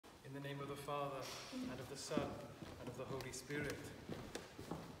the name of the Father, and of the Son, and of the Holy Spirit.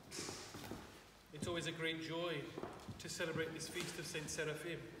 It's always a great joy to celebrate this feast of St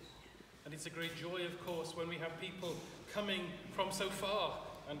Seraphim. And it's a great joy, of course, when we have people coming from so far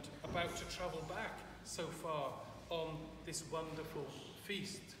and about to travel back so far on this wonderful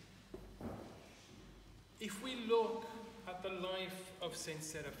feast. If we look at the life of St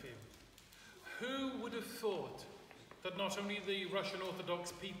Seraphim, who would have thought that not only the Russian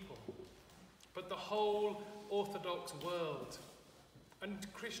Orthodox people, but the whole Orthodox world, and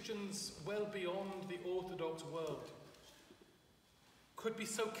Christians well beyond the Orthodox world, could be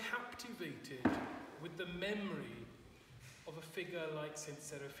so captivated with the memory of a figure like St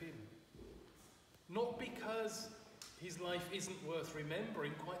Seraphim? Not because his life isn't worth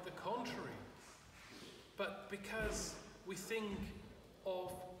remembering, quite the contrary, but because we think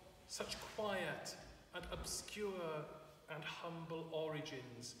of such quiet and obscure and humble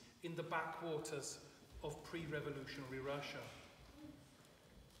origins in the backwaters of pre-revolutionary Russia.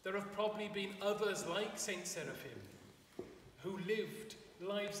 There have probably been others like St Seraphim who lived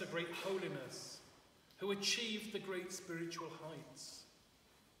lives of great holiness, who achieved the great spiritual heights,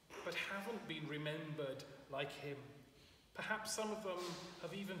 but haven't been remembered like him. Perhaps some of them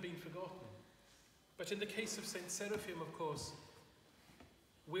have even been forgotten. But in the case of St Seraphim, of course,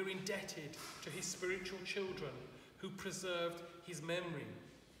 we're indebted to his spiritual children who preserved his memory.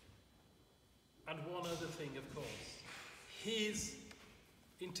 And one other thing, of course, his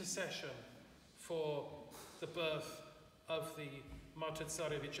intercession for the birth of the martyred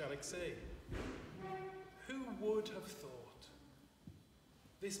Tsarevich Alexei. Who would have thought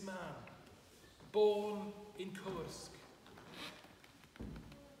this man, born in Kursk,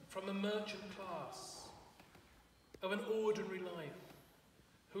 from a merchant class, of an ordinary life,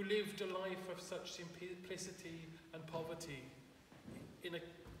 who lived a life of such simplicity and poverty in a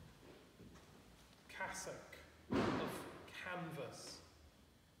cassock of canvas,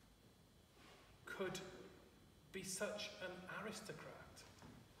 could be such an aristocrat,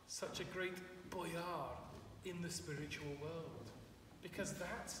 such a great boyar in the spiritual world? Because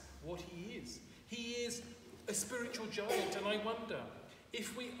that's what he is. He is a spiritual giant, and I wonder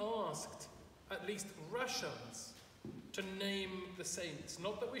if we asked at least Russians to name the saints,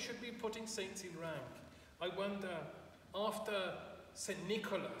 not that we should be putting saints in rank, I wonder, after St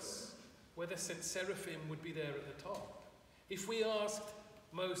Nicholas, whether St Seraphim would be there at the top. If we asked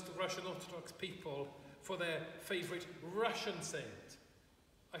most Russian Orthodox people for their favourite Russian saint,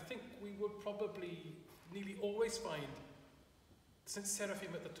 I think we would probably nearly always find St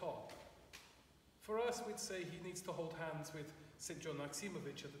Seraphim at the top. For us, we'd say he needs to hold hands with St John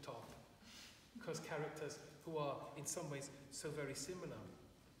Maximovich at the top, because characters who are in some ways so very similar.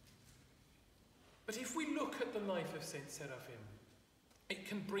 But if we look at the life of St Seraphim, it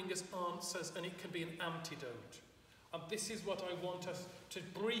can bring us answers and it can be an antidote. And this is what I want us to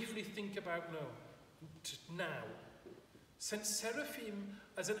briefly think about now. St Seraphim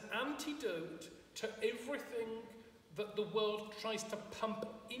as an antidote to everything that the world tries to pump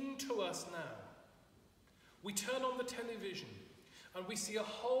into us now. We turn on the television and we see a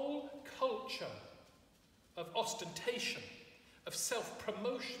whole culture of ostentation, of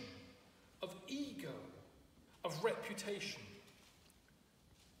self-promotion, of ego, of reputation.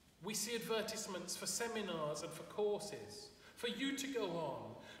 We see advertisements for seminars and for courses, for you to go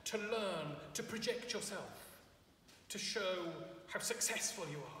on, to learn, to project yourself, to show how successful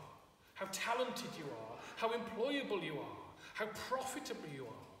you are, how talented you are, how employable you are, how profitable you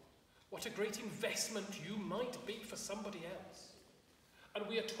are, what a great investment you might be for somebody else. And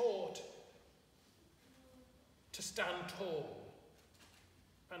we are taught to stand tall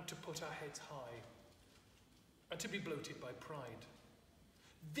and to put our heads high and to be bloated by pride.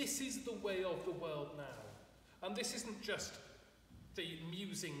 This is the way of the world now. And this isn't just the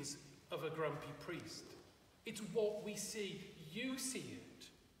musings of a grumpy priest. It's what we see. You see it.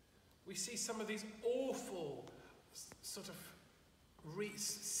 We see some of these awful sort of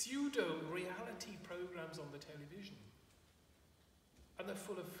pseudo-reality programs on the television. And they're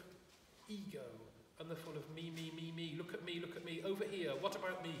full of ego, and they're full of me, look at me, over here, what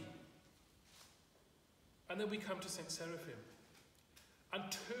about me? And then we come to St Seraphim. And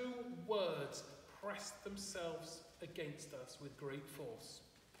two words press themselves against us with great force.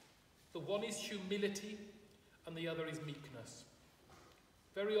 The one is humility, and the other is meekness.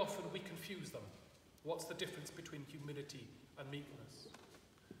 Very often we confuse them. What's the difference between humility and meekness?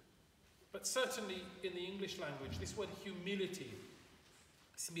 But certainly in the English language, this word humility,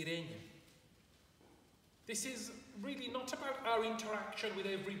 смирение, this is really not about our interaction with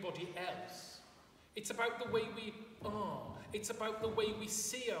everybody else. It's about the way we are. It's about the way we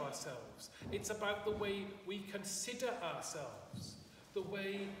see ourselves. It's about the way we consider ourselves, the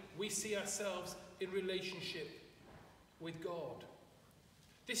way we see ourselves in relationship with God.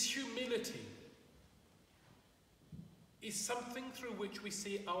 This humility is something through which we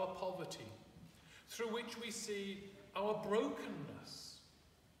see our poverty, through which we see our brokenness,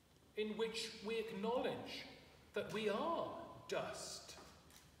 in which we acknowledge that we are dust,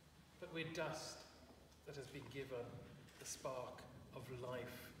 that we're dust that has been given the spark of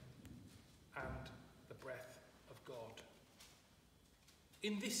life and the breath of God.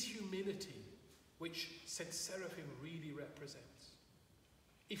 In this humility, which St Seraphim really represents,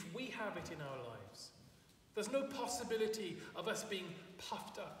 if we have it in our lives, there's no possibility of us being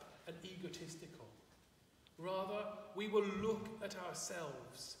puffed up and egotistical. Rather, we will look at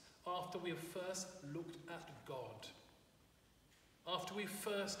ourselves after we have first looked at God, after we've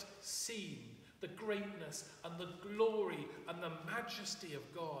first seen the greatness and the glory and the majesty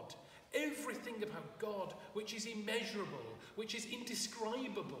of God, everything about God which is immeasurable, which is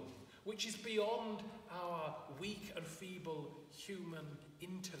indescribable, which is beyond our weak and feeble human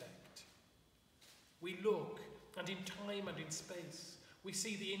intellect. We look, and in time and in space, we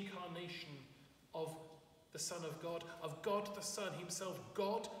see the incarnation of the Son of God the Son himself,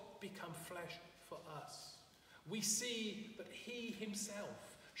 God become flesh for us. We see that he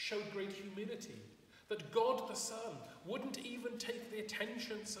himself showed great humility, that God the Son wouldn't even take the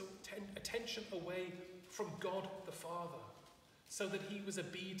attention away from God the Father, so that he was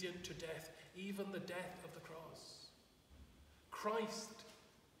obedient to death, even the death of the cross. Christ,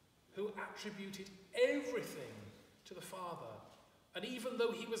 who attributed everything to the Father, and even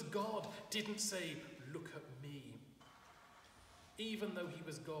though he was God, didn't say, "Look at me." Even though he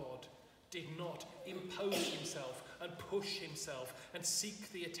was God, did not impose himself and push himself and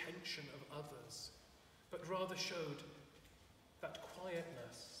seek the attention of others, but rather showed that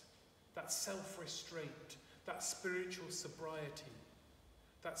quietness, that self-restraint, that spiritual sobriety,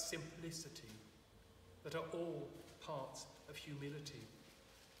 that simplicity, that are all parts of humility.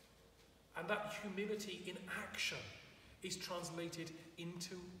 And that humility in action is translated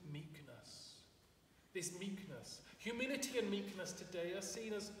into meekness. This meekness, humility and meekness today are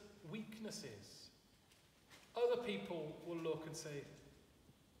seen as weaknesses. Other people will look and say,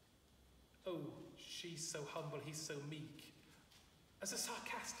 "Oh, she's so humble, he's so meek," as a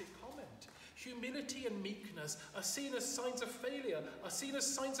sarcastic comment. Humility and meekness are seen as signs of failure, are seen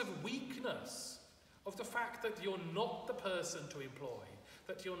as signs of weakness, of the fact that you're not the person to employ,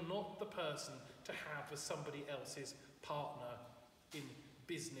 that you're not the person to have as somebody else's partner in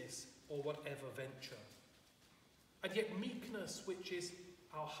business or whatever venture. And yet meekness, which is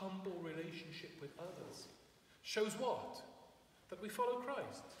our humble relationship with others, shows what? That we follow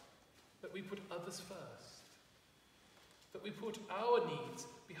Christ, that we put others first, that we put our needs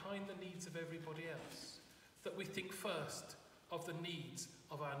behind the needs of everybody else, that we think first of the needs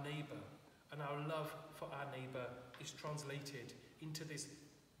of our neighbour, and our love for our neighbour is translated into this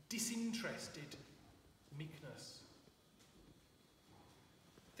disinterested meekness.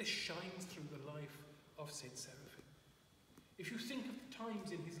 This shines through the life of St Seraphim. If you think of the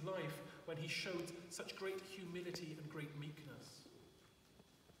times in his life when he showed such great humility and great meekness,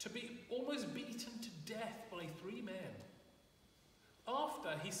 to be almost beaten to death by 3 men,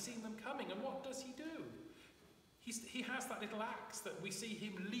 after he's seen them coming, and what does he do? He has that little axe that we see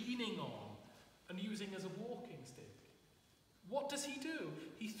him leaning on and using as a walking stick. What does he do?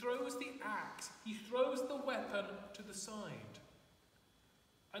 He throws the axe, he throws the weapon to the side.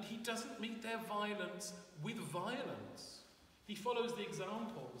 And he doesn't meet their violence with violence. He follows the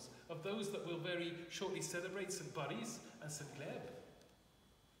examples of those that will very shortly celebrate St Burry's and St Gleb.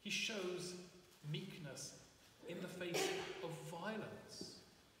 He shows meekness in the face of violence.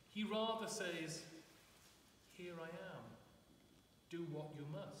 He rather says, "Here I am, do what you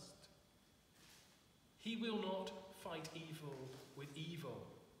must." He will not fight evil with evil.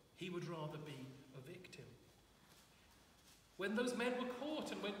 He would rather be a victim. When those men were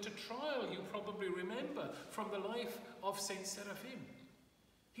caught and went to trial, you probably remember from the life of St Seraphim,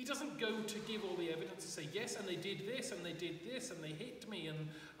 he doesn't go to give all the evidence and say, "Yes, and they did this, and they did this, and they hit me,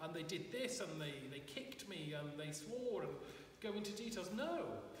 and they did this, and they kicked me, and they swore," and go into details.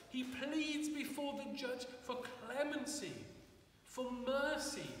 No, he pleads before the judge for clemency, for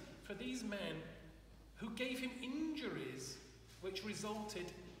mercy for these men who gave him injuries which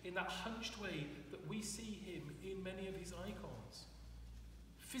resulted in that hunched way that we see him in many of his icons.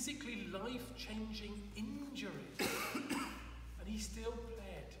 Physically life-changing injuries. And he still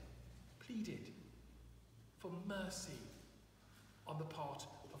pleaded for mercy on the part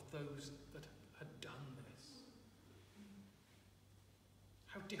of those that had done this.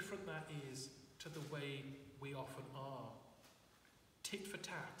 that is to the way we often are. Tit for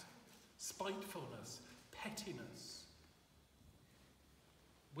tat, spitefulness, pettiness.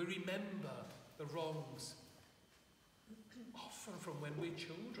 We remember the wrongs often from when we're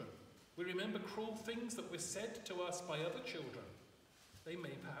children. We remember cruel things that were said to us by other children. They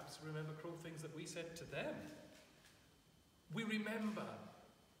may perhaps remember cruel things that we said to them. We remember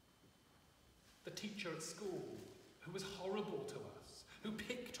the teacher at school who was horrible to us, who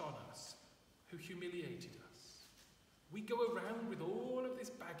picked on us, who humiliated us. We go around with all of this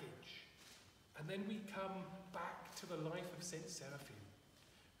baggage, and then we come back to the life of St Seraphim,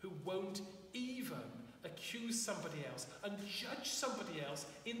 who won't even accuse somebody else and judge somebody else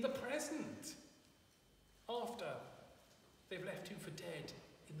in the present after they've left him for dead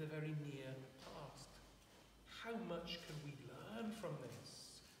in the very near past. How much can we learn from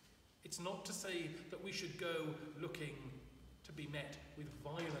this? It's not to say that we should go looking to be met with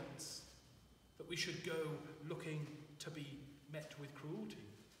violence, that we should go looking to be met with cruelty.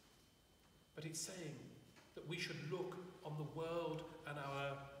 But it's saying that we should look on the world and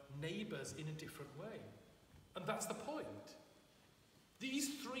our neighbours in a different way. And that's the point.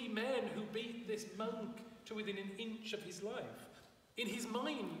 These three men who beat this monk to within an inch of his life, in his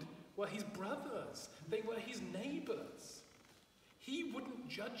mind were his brothers. They were his neighbours. He wouldn't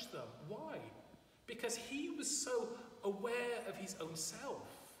judge them. Why? Because he was so aware of his own self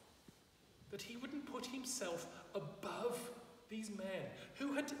that he wouldn't put himself above these men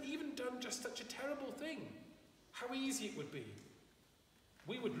who had even done just such a terrible thing. How easy it would be.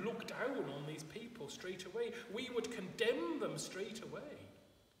 We would look down on these people straight away. We would condemn them straight away.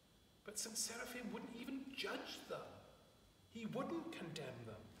 But St Seraphim wouldn't even judge them. He wouldn't condemn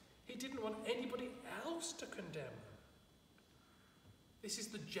them. He didn't want anybody else to condemn them. This is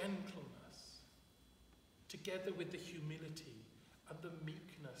the gentleness, together with the humility and the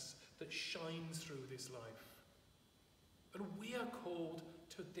meekness that shines through this life. And we are called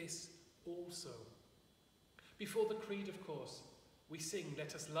to this also. Before the creed, of course, we sing,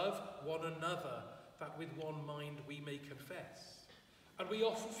 "Let us love one another, that with one mind we may confess." And we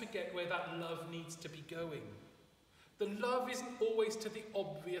often forget where that love needs to be going. The love isn't always to the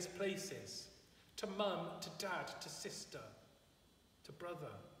obvious places. To mum, to dad, to sister, to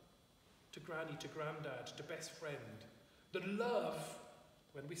brother, to granny, to granddad, to best friend. The love,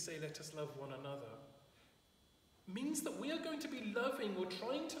 when we say let us love one another, means that we are going to be loving or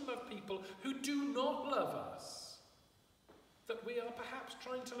trying to love people who do not love us. That we are perhaps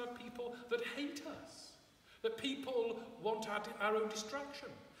trying to love people that hate us. That people want our own destruction.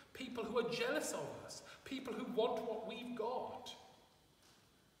 People who are jealous of us. People who want what we've got.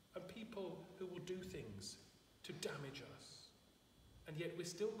 And people who will do things to damage us. And yet we're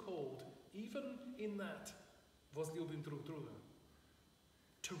still called, even in that, возлюбим друг друга,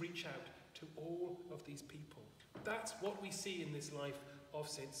 to reach out to all of these people. That's what we see in this life of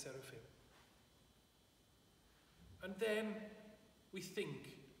St Seraphim. And then we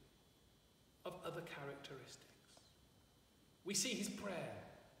think of other characteristics. We see his prayer.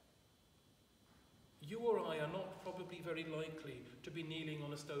 You or I are not probably very likely to be kneeling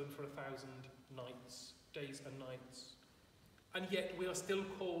on a stone for 1,000 nights, days and nights. And yet we are still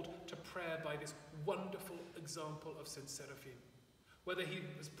called to prayer by this wonderful example of St Seraphim. Whether he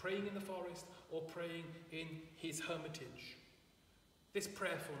was praying in the forest or praying in his hermitage. This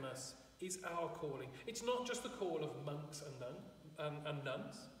prayerfulness is our calling. It's not just the call of monks and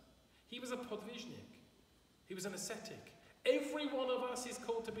nuns. He was a podvizhnik. He was an ascetic. Every one of us is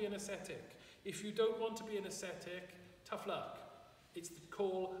called to be an ascetic. If you don't want to be an ascetic, tough luck. It's the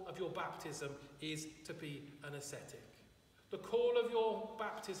call of your baptism is to be an ascetic. The call of your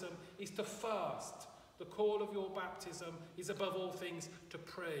baptism is to fast. The call of your baptism is above all things to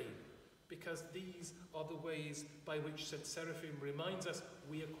pray, because these are the ways by which St Seraphim reminds us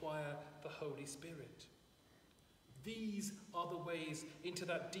we acquire the Holy Spirit. These are the ways into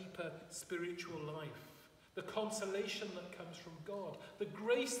that deeper spiritual life, the consolation that comes from God, the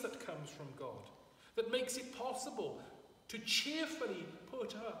grace that comes from God, that makes it possible to cheerfully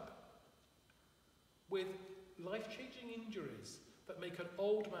put up with life-changing injuries that make an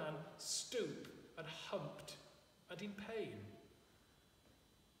old man stoop and humped and in pain.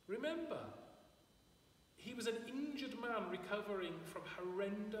 Remember, he was an injured man recovering from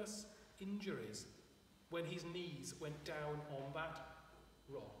horrendous injuries when his knees went down on that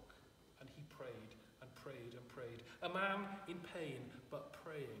rock and he prayed and prayed and prayed. A man in pain but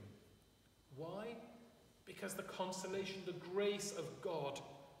praying. Why? Because the consolation, the grace of God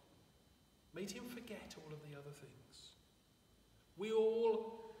made him forget all of the other things. We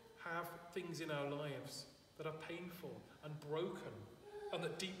all have things in our lives that are painful and broken. and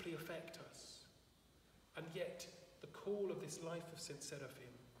that deeply affect us. And yet, the call of this life of St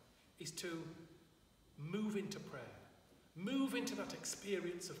Seraphim is to move into prayer, move into that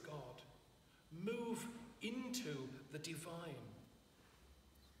experience of God, move into the divine.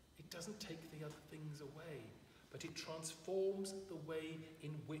 It doesn't take the other things away, but it transforms the way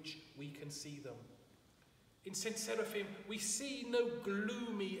in which we can see them. In St Seraphim, we see no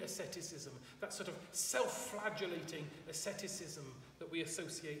gloomy asceticism, that sort of self-flagellating asceticism that we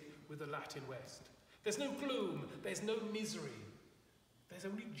associate with the Latin West. There's no gloom, there's no misery, there's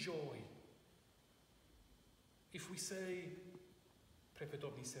only joy. If we say,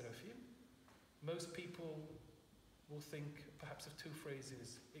 Prepodobni Seraphim, most people will think perhaps of two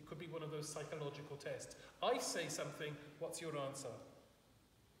phrases. It could be one of those psychological tests. I say something, what's your answer?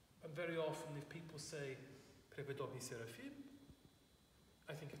 And very often if people say, Prepodobni Seraphim,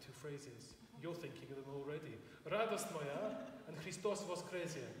 I think of two phrases. You're thinking of them already. Radost moja and Christos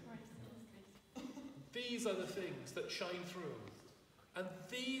voskresie. These are the things that shine through. And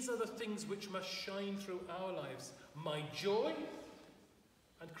these are the things which must shine through our lives. My joy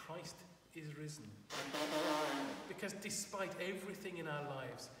and Christ is risen. Because despite everything in our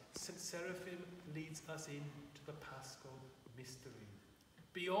lives, St Seraphim leads us into the Paschal mystery.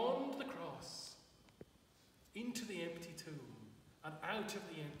 Beyond the cross, into the empty tomb, and out of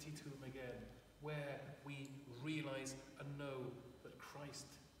the empty tomb again, where we realise and know that Christ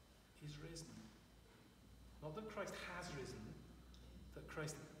is risen. Not that Christ has risen, that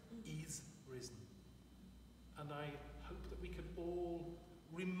Christ is risen. And I hope that we can all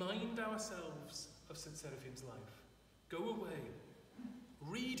remind ourselves of St Seraphim's life. Go away.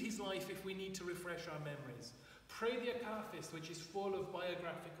 Read his life if we need to refresh our memories. Pray the Akathist, which is full of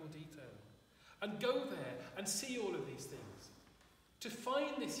biographical detail. And go there and see all of these things. To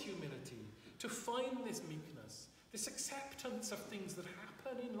find this humility, to find this meekness, this acceptance of things that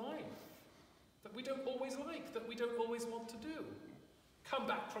happen in life, that we don't always like, that we don't always want to do. Come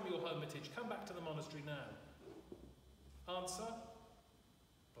back from your hermitage, come back to the monastery now. Answer,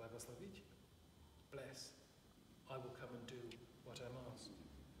 Blagoslavich, bless, I will come and do what I'm asked.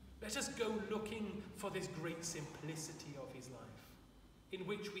 Let us go looking for this great simplicity of his life, in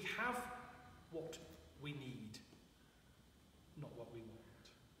which we have what we need, not what we want.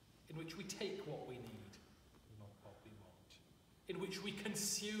 In which we take what we need, not what we want. In which we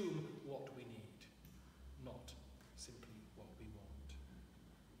consume what we need, not simply what we want.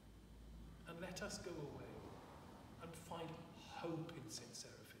 And let us go away and find hope in St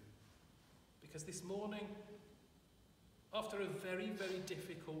Seraphim. Because this morning, after a very, very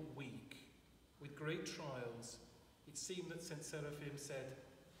difficult week with great trials, it seemed that St Seraphim said,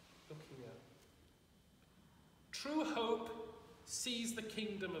 look here. True hope sees the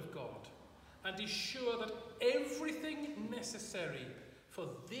kingdom of God and is sure that everything necessary for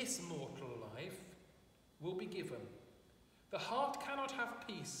this mortal life will be given. The heart cannot have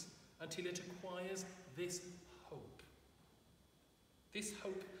peace until it acquires this hope. This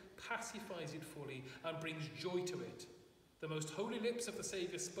hope pacifies it fully and brings joy to it. The most holy lips of the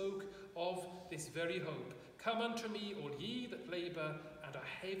Saviour spoke of this very hope. Come unto me, all ye that labour and are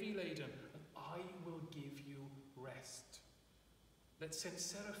heavy laden, and I will give you rest. Let St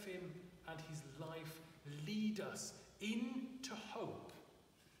Seraphim and his life lead us into hope,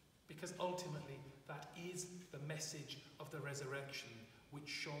 because ultimately that is the message of the resurrection which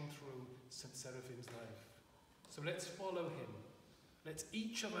shone through St Seraphim's life. So let's follow him. Let's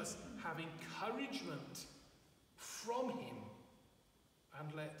each of us have encouragement from him, and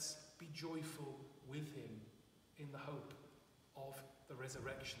let's be joyful with him in the hope of the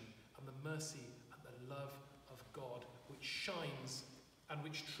resurrection and the mercy and the love of God which shines and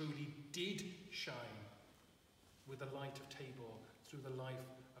which truly did shine with the light of Tabor through the life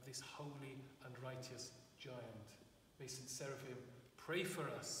of this holy and righteous giant. May St Seraphim pray for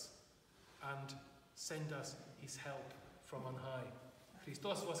us and send us his help from on high.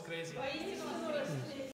 Christos voskresie.